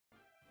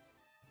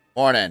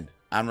Morning.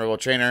 I'm Rebel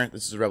Trainer.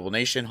 This is Rebel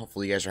Nation.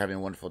 Hopefully you guys are having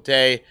a wonderful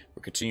day.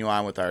 We'll continue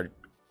on with our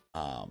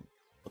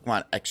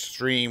Pokemon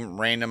Extreme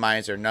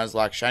Randomizer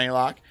Nuzlocke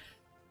Shinylocke.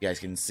 You guys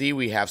can see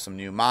we have some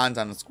new Mons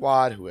on the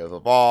squad who have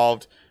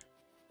evolved.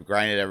 We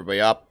grinded everybody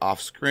up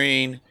off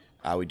screen.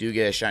 We do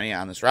get a shiny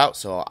on this route,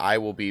 so I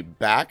will be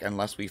back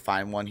unless we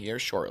find one here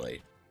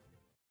shortly.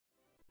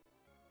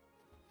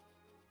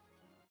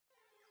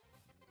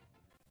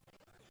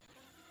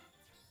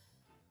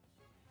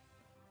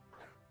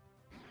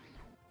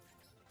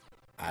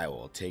 I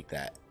will take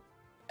that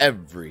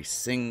every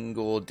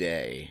single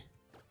day.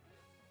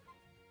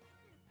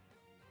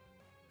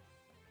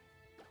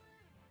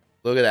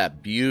 Look at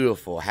that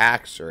beautiful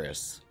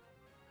Haxorus.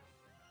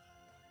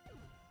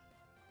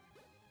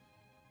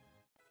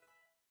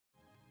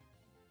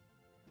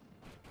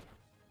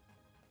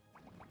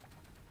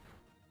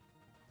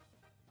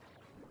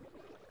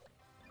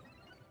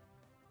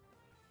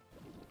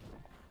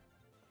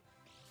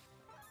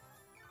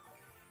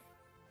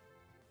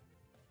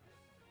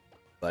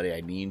 Buddy,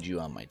 I need you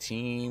on my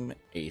team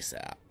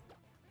ASAP.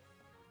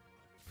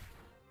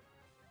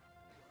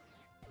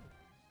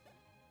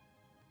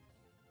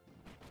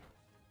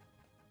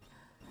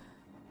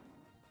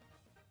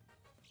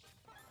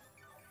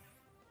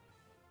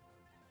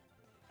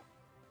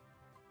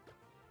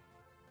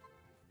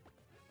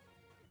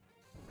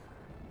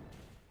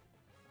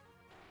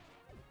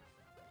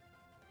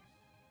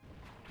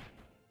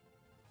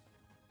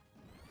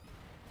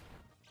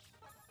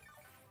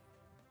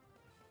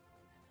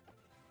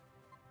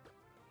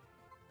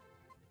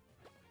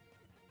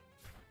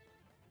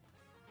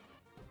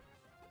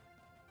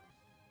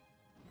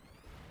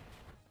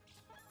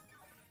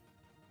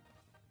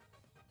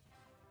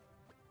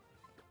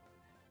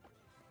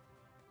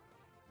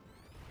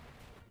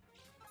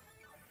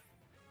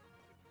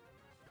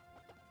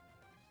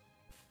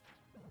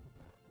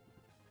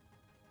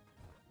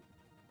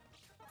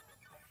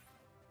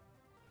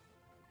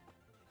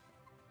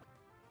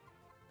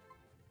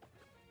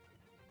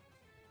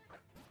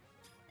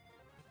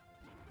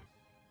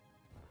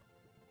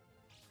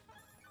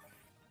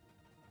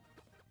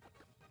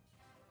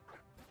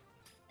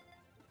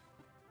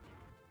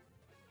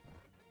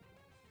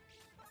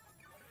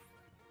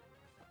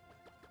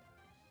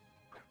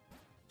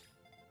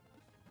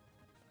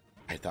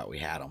 I thought we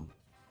had him.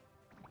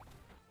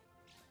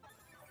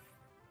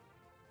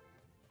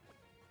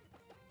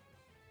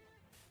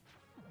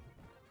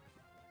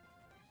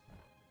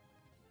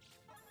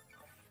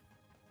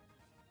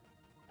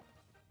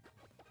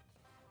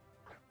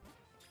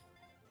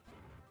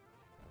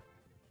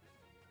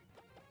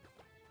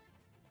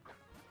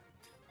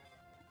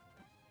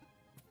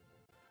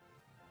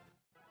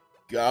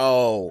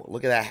 Go.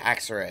 Look at that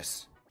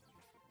Haxorus.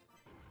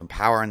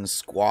 Empowering the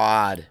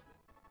squad.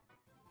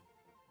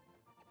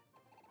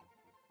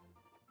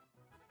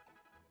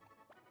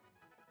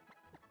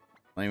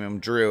 Name him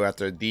Drew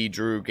after the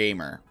Drew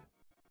Gamer.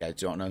 You guys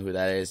don't know who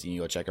that is, you can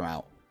go check him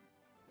out.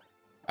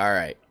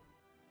 Alright.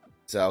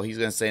 So he's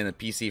gonna stay in the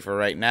PC for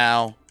right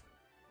now.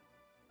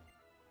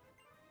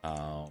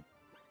 So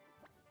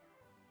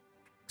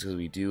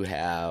we do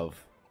have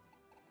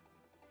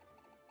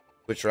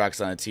Twitch Rocks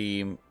on the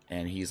team,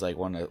 and he's like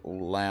one of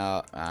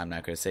the I'm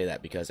not gonna say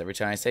that because every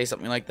time I say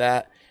something like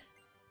that,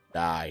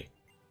 die.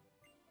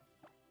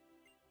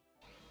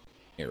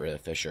 Get rid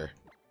of Fisher.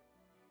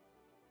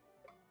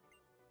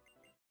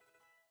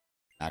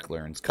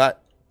 McLaren's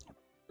cut.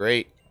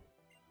 Great.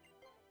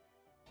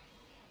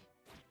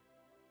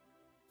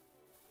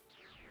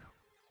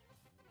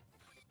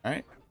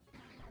 Alright.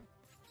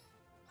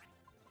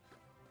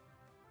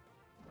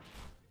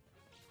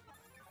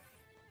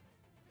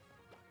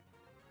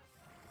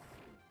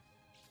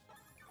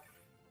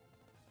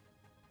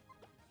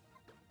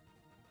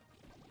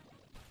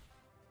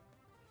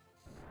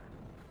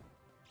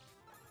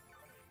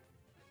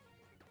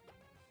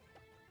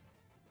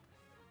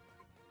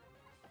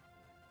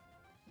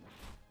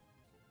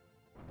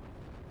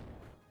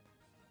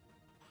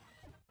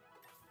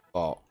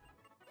 Oh.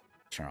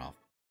 Turn off.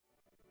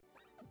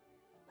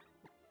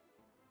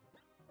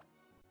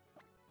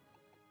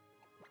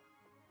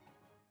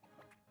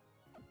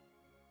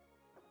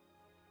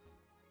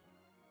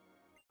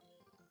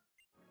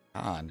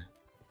 On.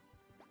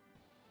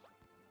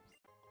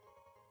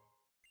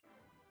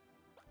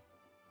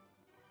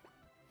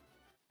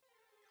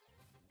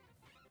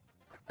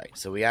 Alright,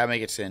 so we gotta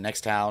make it to the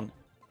next town.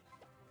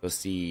 Go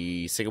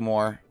see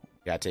Sycamore.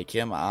 We gotta take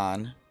him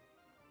on.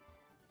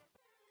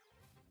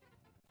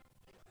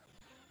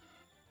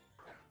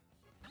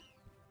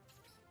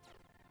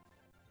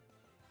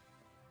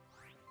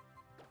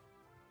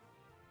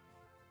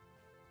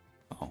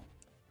 Oh.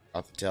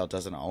 Tail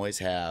doesn't always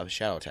have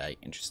Shadow Tag.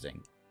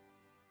 Interesting.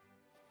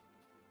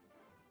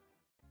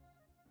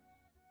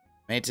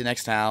 Made it to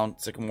next town.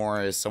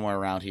 Sycamore is somewhere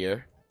around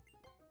here.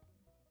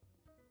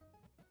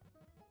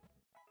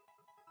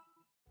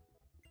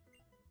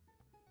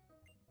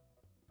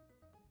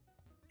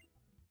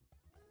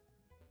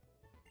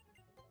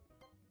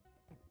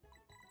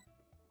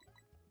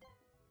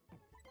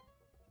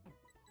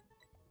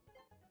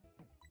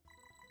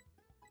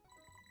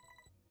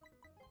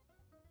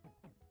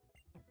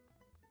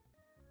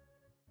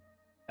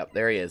 Yep,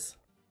 there he is.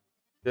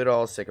 Good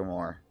old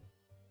Sycamore.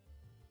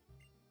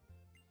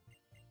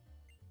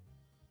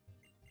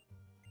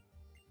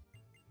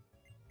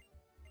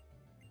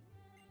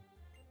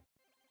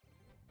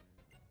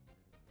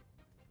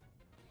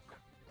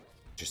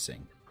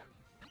 Interesting.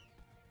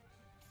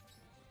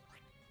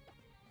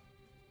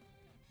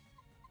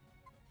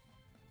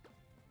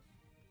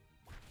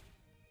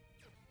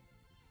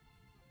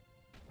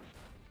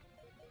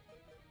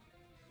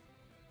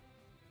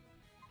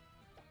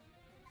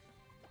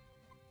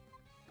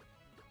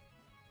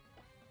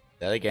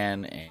 That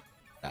again and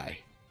die.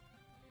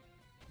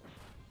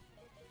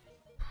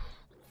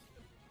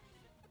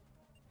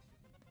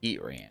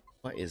 Heat ran.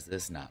 What is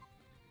this now?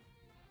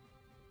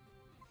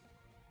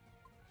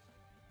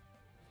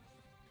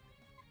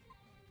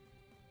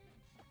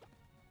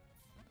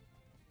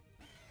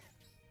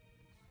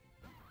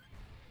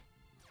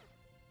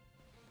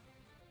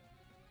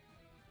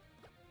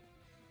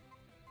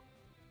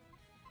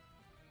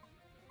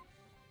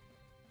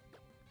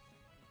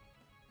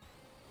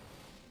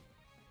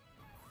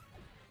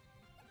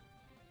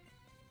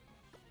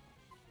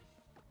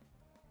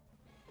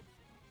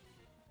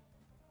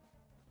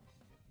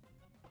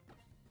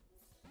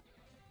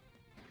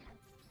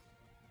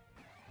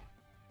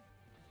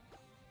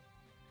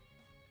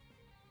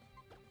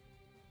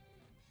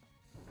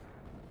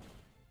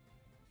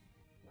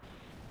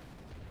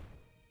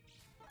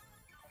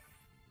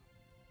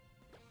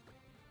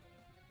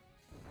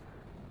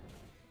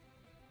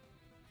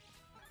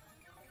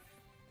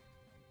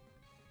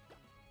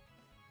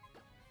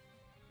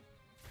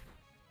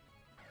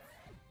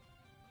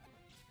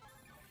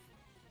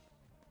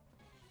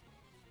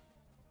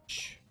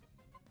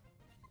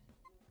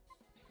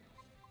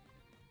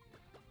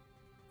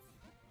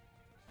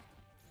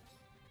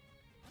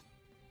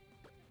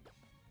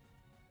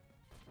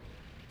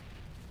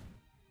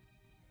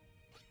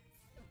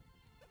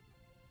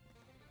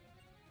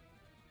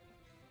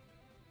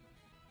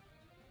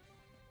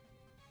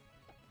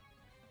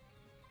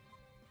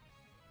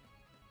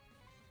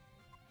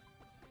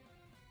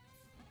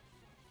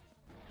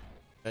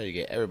 Try to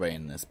get everybody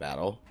in this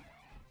battle.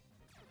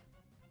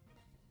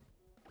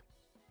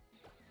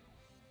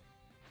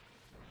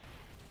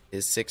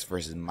 His 6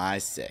 versus my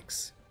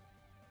 6.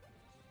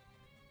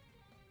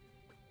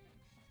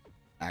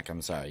 Mac,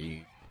 I'm sorry,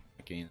 you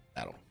can't get in the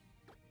battle.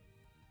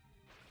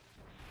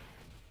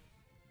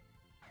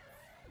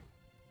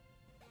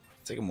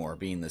 Sycamore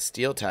being the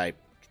steel type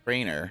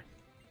trainer.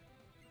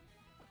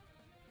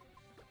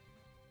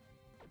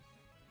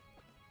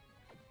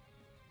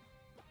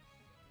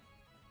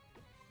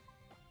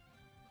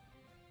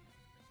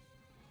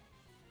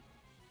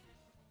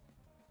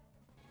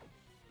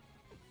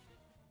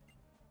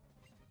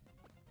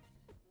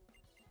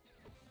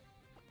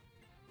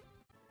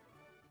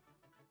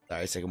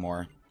 Sorry,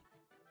 Sycamore.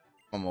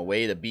 On my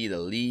way to be the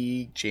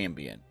league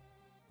champion.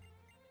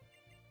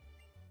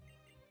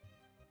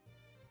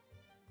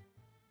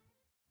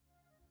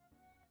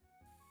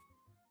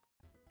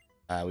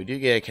 We do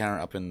get a counter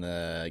up in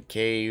the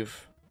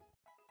cave.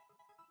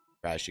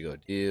 I should go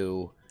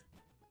do.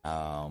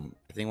 I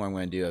think what I'm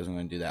going to do is I'm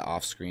going to do that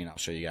off screen. I'll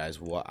show you guys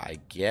what I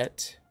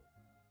get.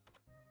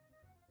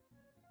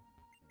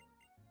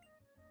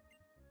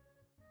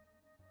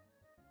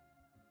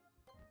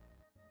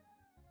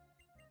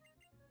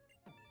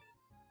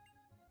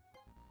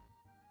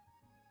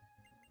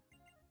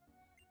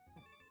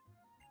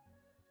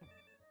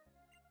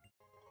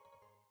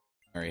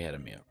 Already ahead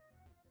of me.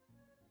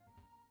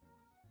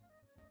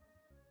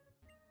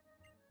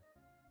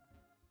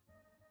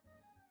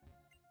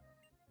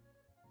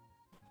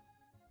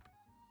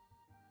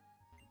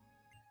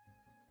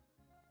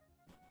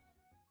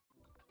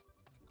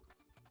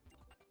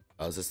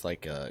 Oh, is this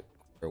like a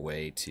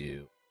way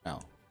to... No.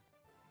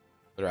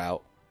 They're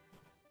out.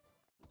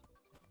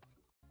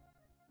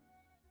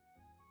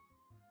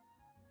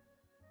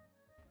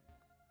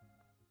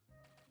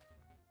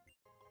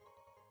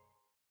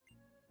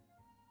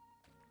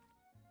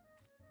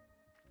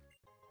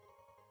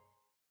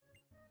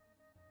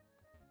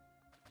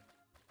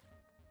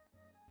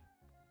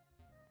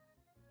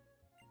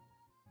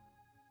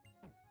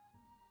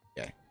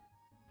 Okay.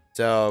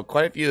 So,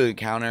 quite a few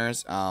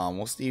encounters.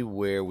 We'll see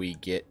where we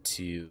get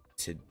to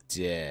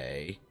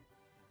today.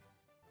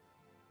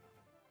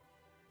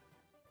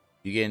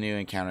 You get a new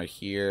encounter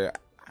here.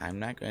 I'm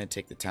not going to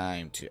take the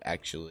time to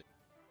actually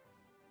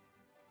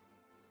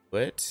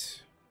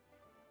quit.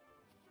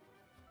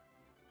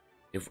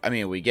 I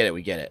mean, we get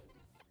it.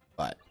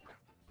 But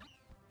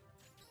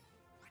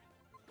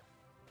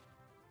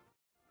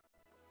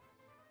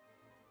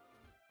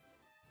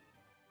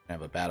we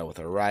have a battle with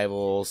our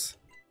rivals.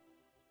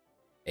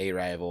 A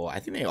rival. I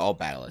think they all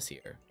battle us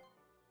here.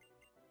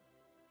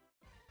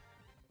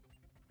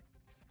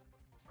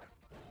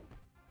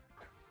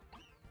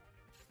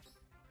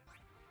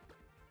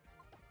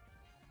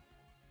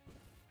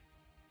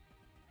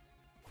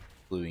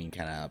 We can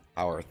kind of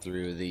power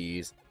through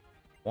these.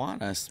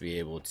 Want us to be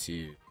able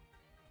to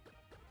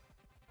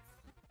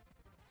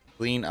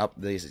clean up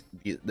this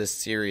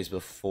series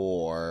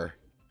before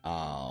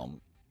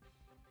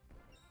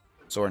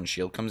Sword and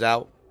Shield comes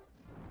out,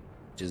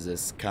 which is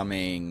this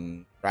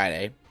coming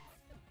Friday.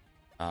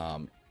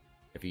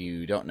 If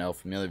you don't know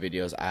from the other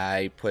videos,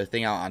 I put a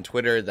thing out on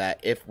Twitter that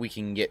if we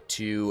can get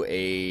to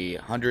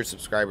 100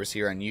 subscribers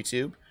here on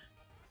YouTube,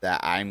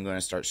 that I'm going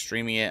to start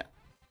streaming it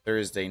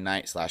Thursday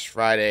night /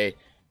 Friday.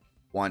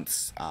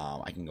 Once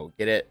I can go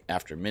get it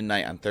after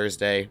midnight on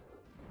Thursday.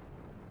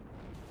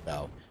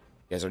 So,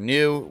 if you guys are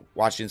new,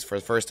 watching this for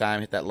the first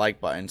time, hit that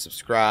like button,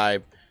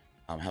 subscribe,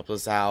 help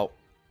us out.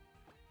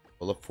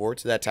 We'll look forward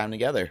to that time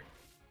together.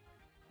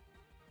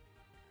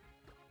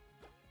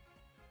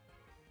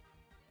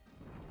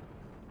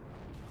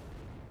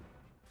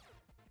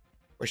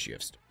 Of course you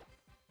have stuff.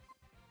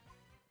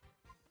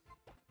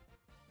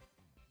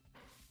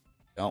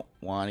 Don't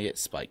want to get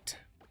spiked.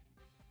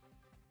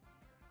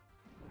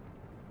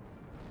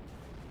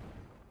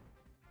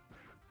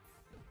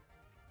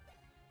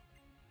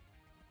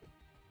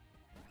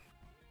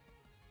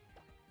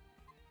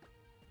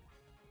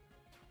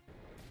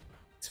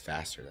 It's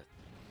faster.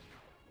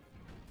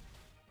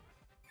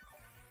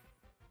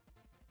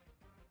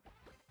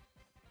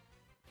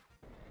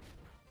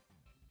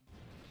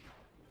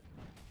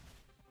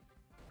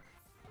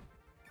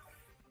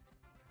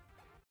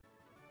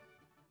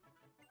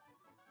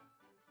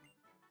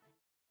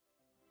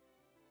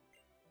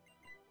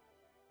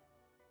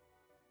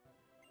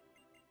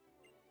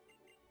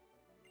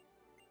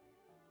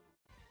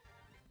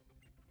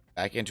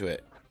 Back into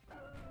it.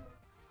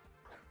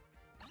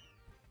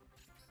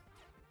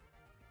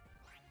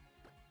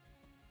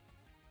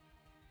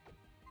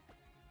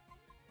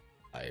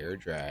 Fire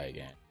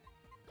Dragon.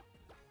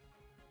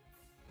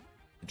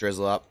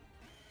 Drizzle up.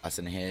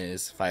 Lessen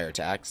his fire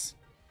attacks.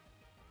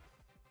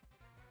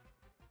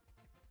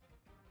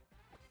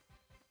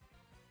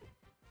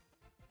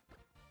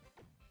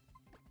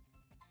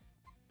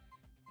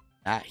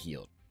 That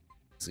healed.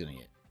 This is gonna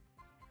get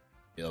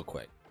real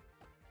quick.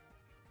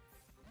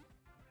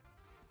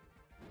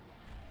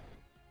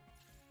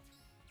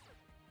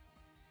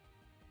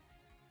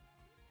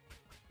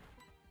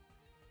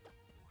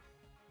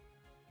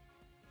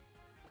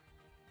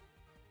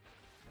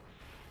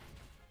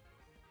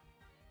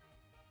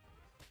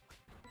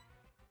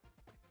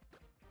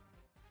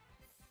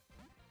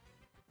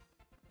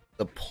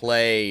 The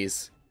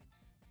plays.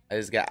 I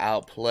just got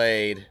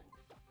outplayed.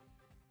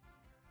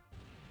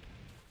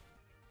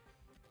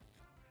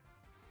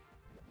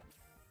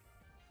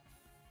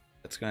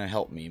 That's going to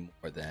help me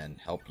more than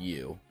help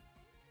you.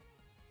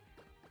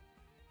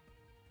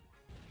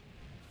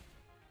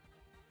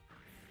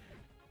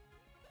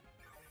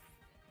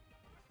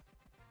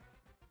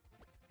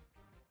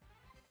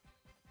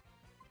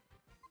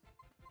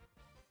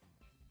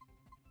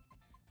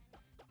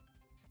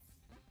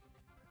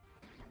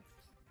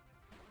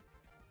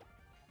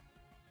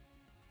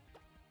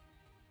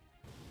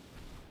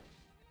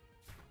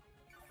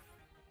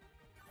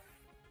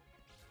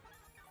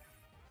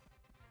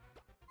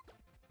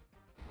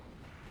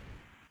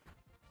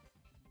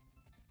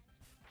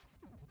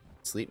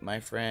 Sleep, my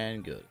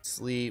friend. Go to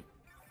sleep.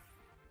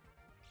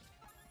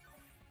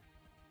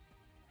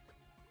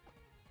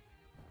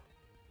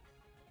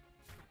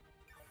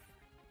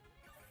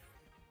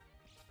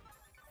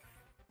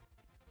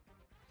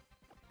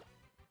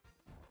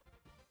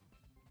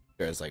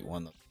 There's like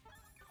one that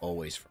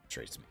always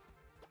frustrates me.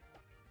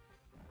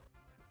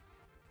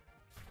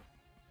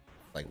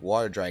 Like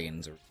water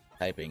dragons are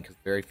typing because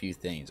very few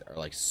things are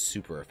like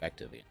super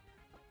effective in.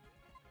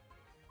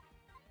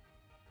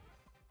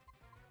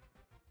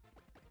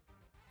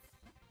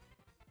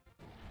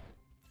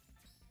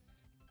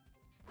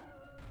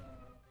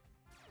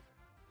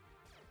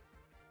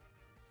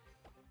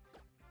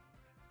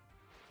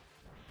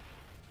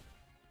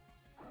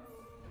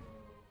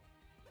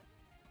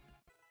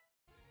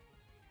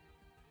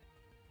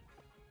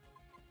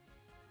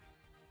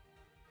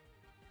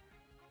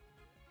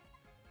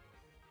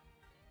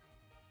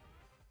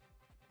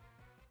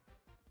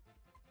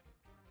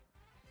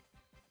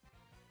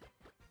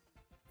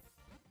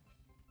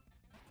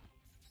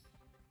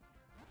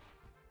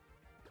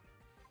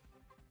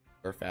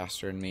 Or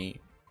faster than me,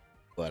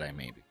 but I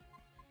may be.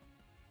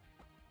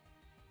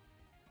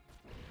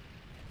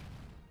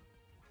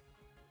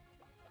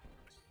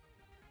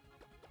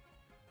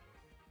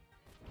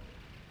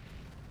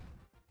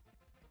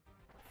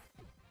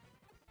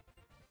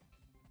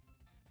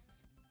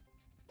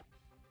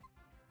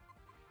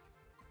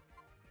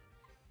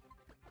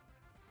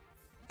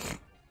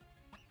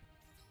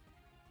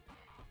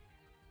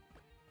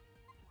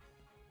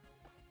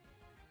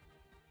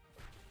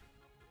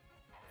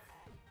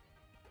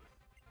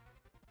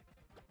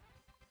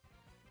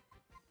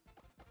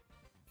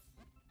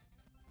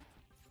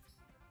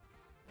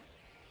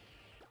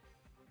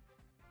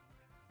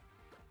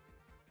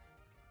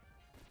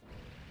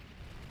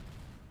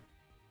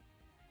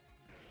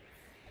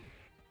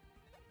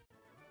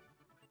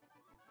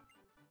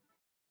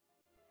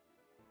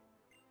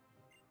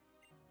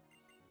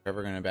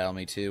 Trevor gonna battle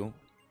me too?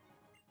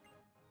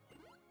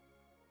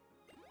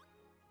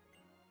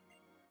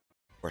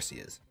 Of course he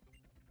is.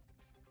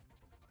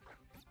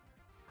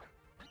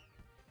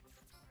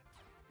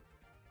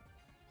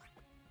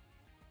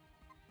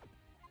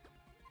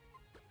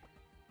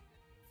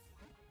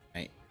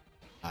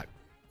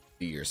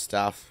 do your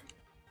stuff.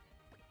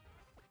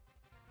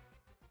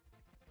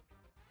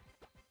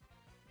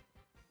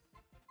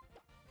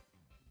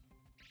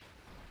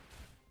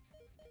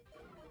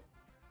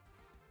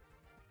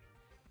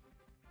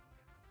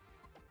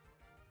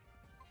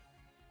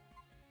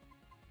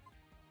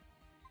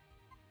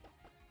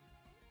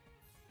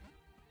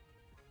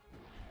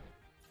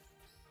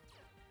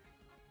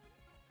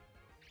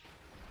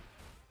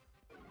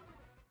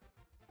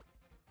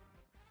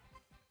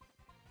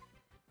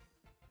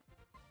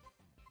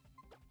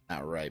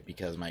 Not right,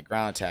 because my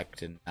ground attack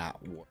did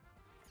not work.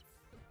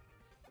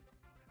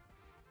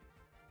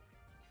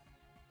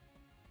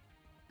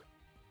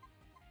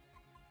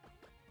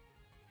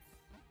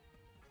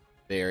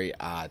 Very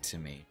odd to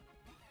me.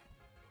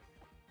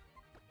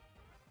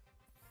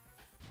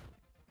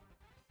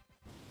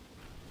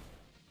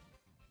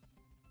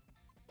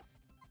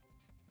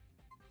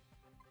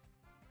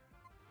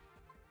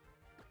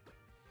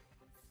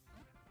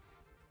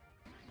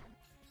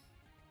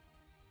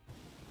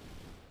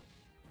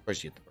 Of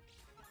course you get the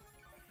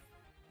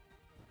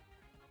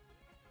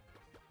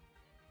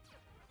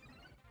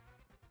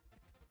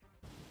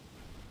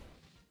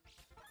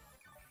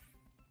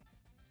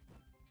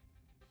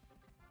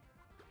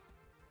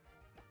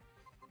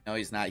No,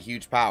 he's not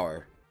huge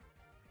power.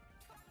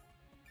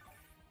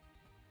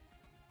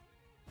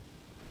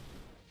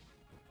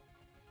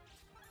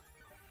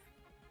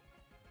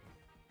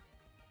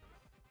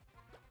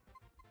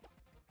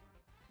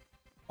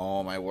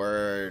 Oh my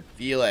word.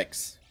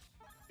 Felix.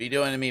 What are you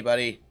doing to me,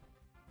 buddy?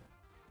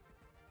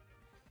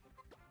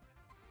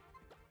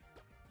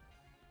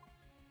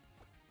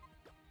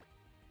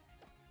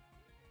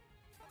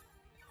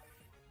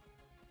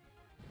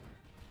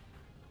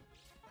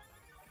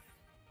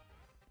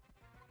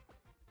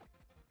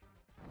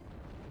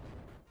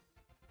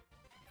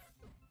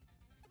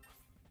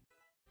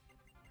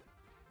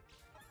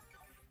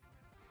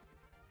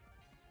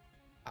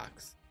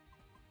 Ox.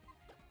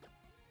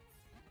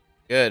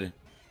 Good.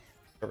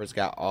 Trevor's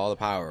got all the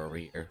power over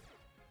here.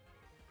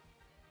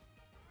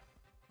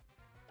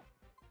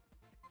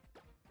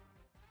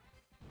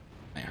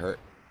 Might hurt.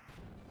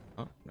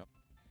 Oh, no.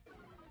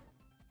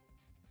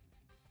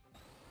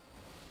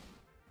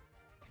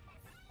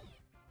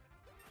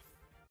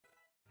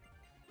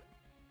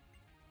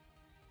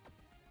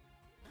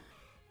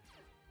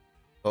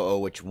 Uh-oh,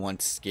 which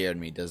once scared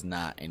me does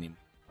not anymore.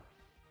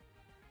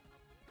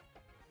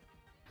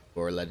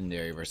 Or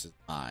legendary versus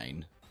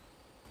mine.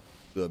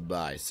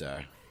 Goodbye,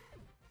 sir.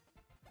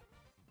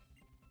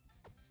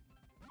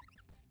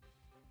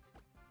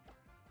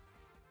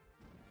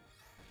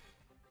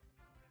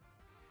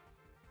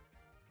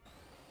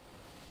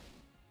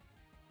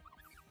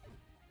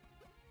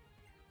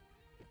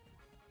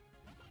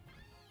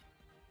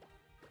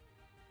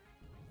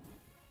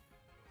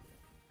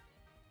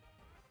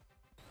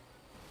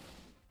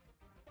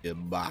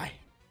 Goodbye.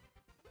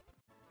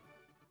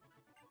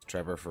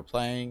 Trevor for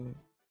playing.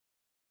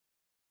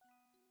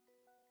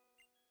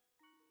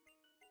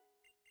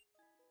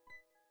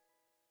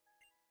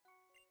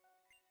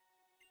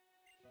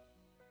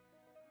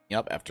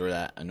 Yep, after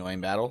that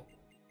annoying battle.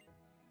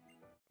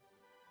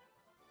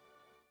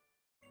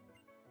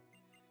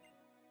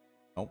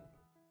 Nope.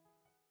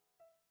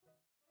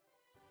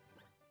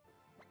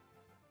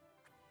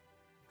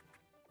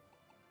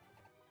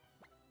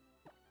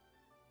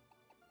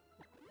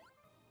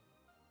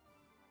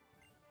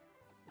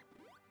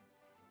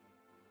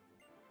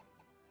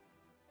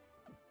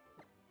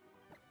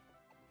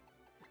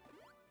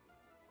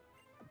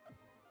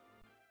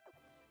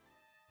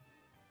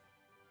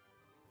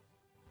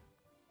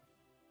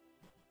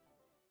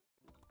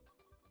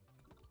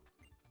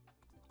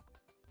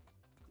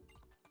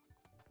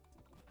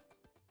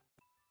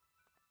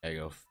 There you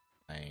go.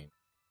 Fine.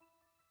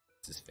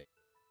 This is fake.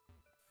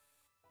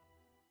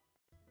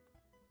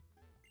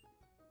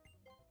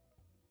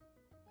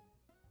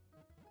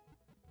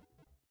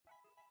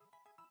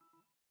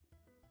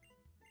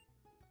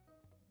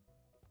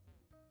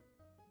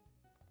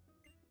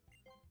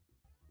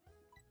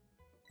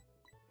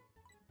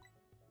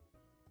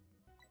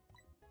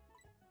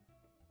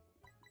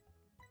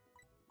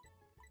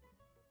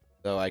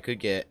 So I could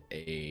get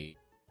a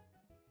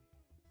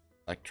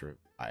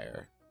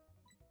Electrovire.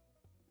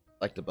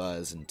 Like the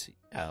buzz and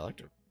yeah,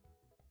 Electro.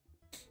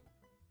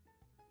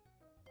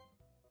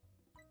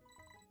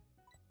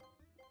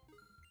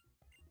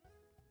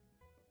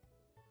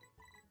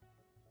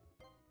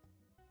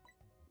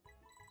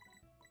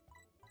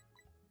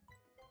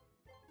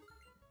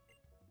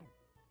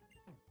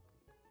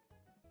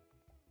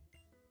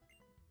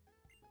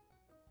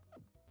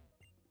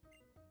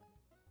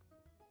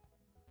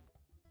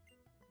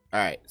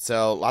 Alright,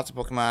 so lots of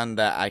Pokemon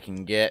that I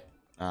can get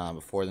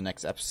before the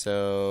next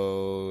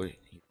episode.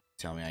 You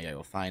tell me I gotta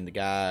go find the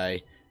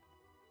guy.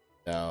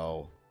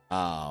 So,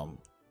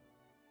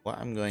 what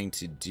I'm going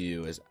to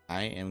do is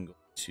I am going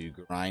to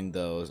grind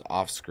those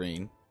off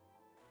screen.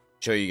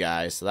 Show you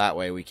guys, so that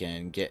way we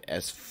can get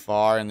as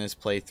far in this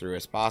playthrough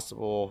as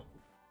possible.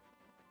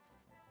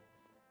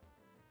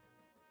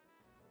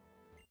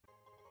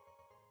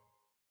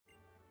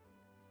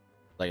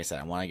 Like I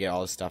said, I want to get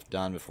all this stuff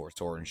done before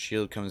Sword and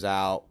Shield comes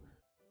out.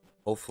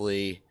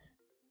 Hopefully,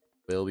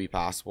 will be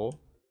possible.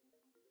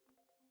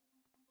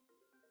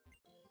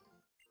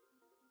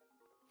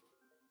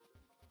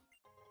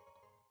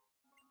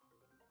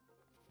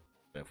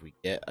 But if we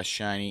get a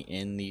shiny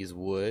in these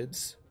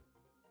woods,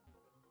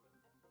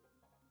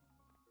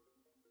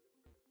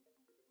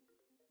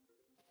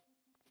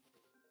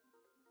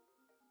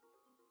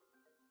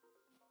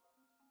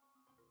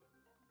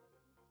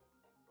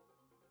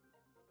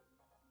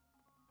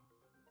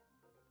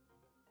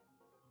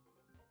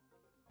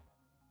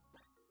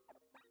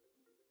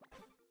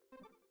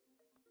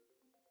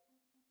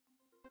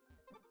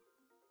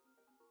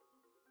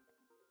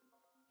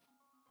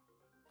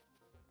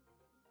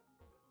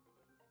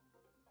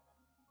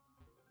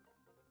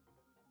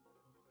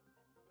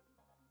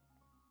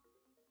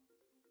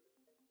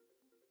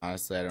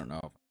 honestly, I don't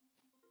know.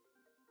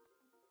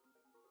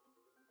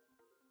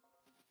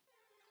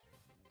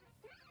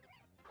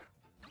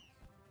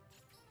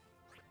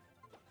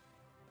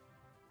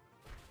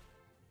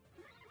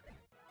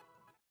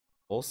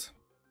 Pulse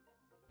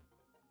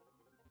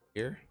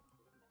here.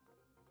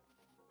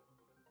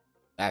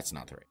 That's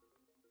not the right.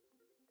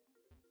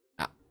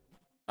 Ah.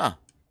 Huh.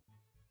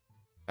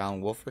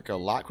 Found Wolfric a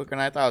lot quicker than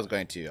I thought I was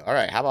going to.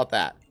 Alright, how about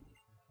that?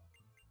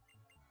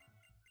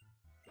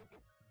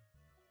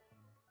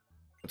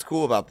 What's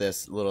cool about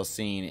this little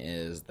scene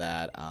is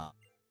that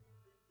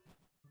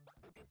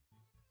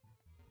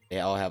they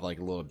all have like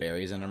little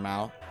berries in their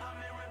mouth.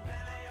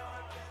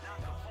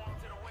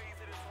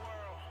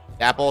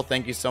 Apple,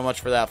 thank you so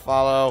much for that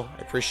follow.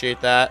 I appreciate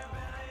that.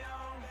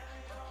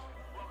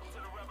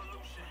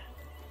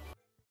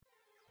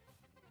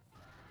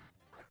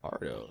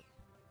 Hardo.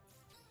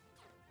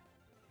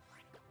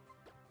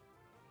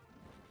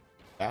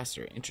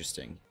 Faster,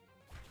 interesting.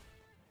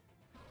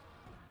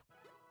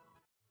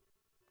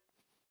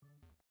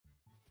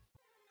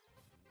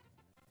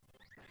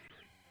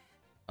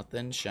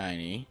 Nothing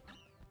shiny.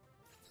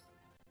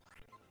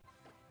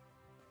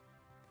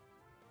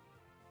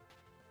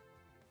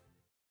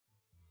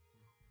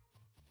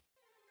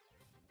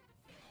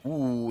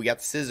 Ooh, we got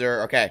the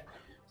scissor. Okay.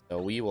 So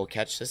we will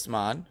catch this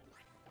mon.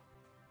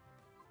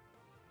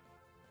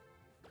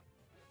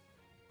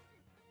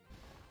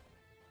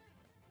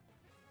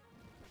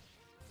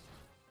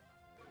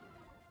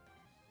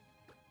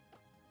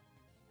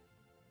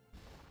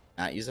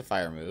 Not use a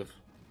fire move.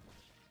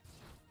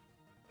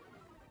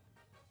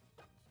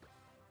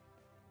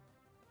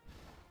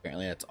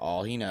 Apparently that's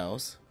all he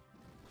knows.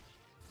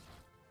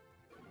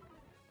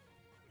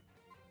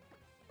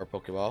 Or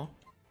Pokeball.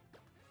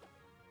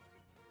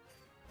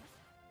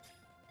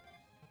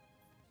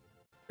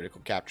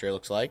 Critical capture,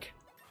 looks like.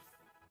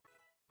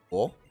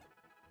 Cool.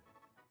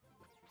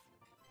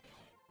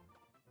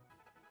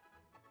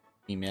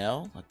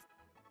 Email.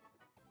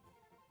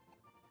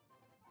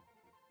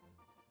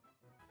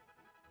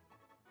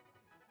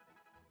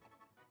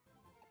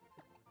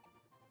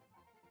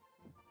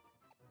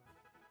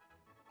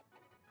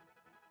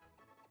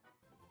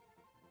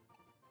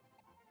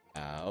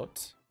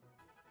 Out.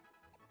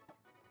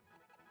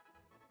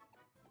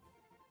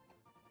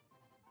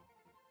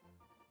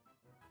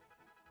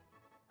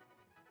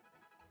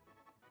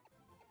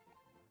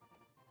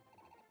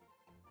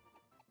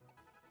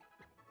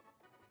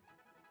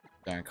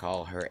 Gonna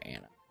call her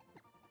Anna.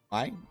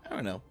 Why? I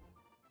don't know.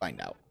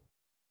 Find out.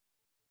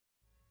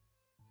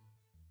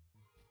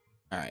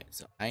 Alright,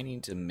 so I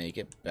need to make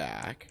it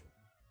back.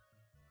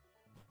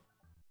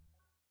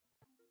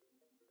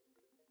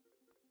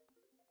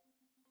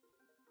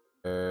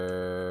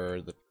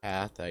 For the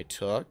path I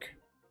took.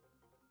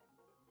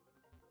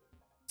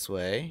 This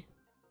way.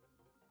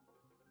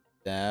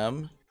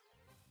 Them.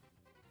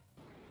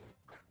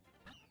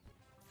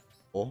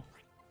 Cool.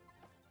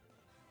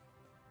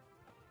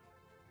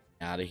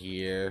 Out of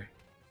here.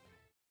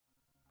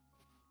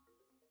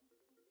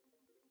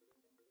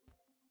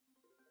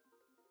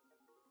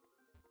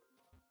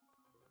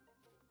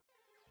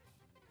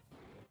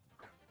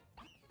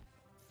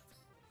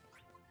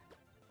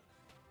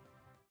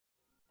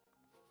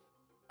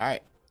 All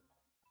right.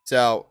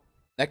 So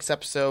next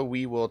episode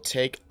we will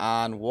take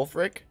on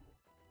Wolfric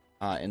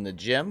in the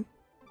gym,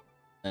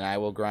 and I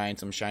will grind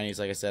some shinies.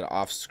 Like I said,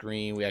 off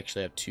screen. We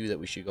actually have 2 that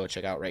we should go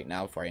check out right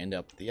now before I end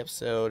up the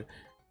episode.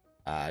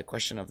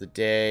 Question of the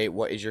day: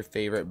 what is your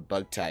favorite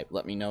bug type?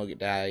 Let me know,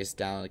 guys,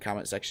 down in the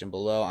comment section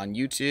below on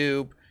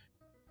YouTube.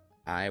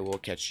 I will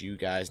catch you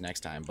guys next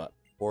time. But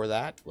before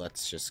that,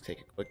 let's just take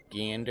a quick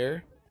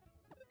gander.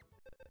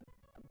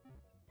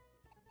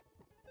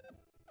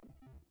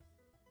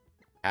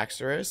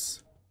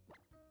 Axorus.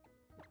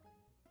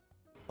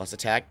 Plus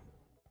attack.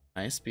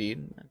 Nice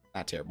speed.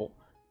 Not terrible.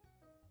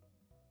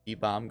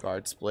 E-Bomb,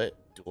 Guard Split,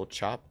 Dual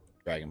Chop,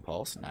 Dragon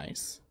Pulse.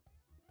 Nice.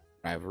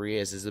 Rivalry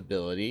is his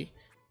ability.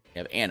 We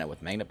have Anna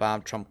with Magnet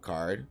Bomb, Trump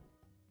Card.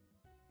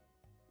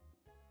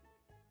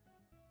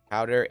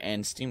 Powder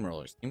and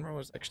Steamroller.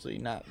 Steamroller is actually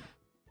not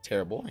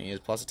terrible. He has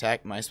plus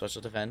attack, minus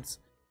special defense.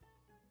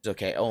 It's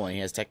okay. Oh, and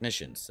he has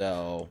Technician,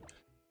 so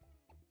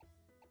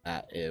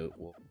that it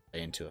will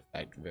play into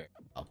effect very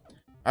well.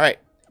 All right.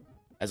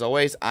 As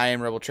always, I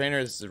am Rebel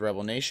Trainer. This is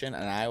Rebel Nation,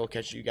 and I will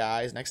catch you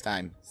guys next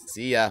time.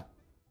 See ya.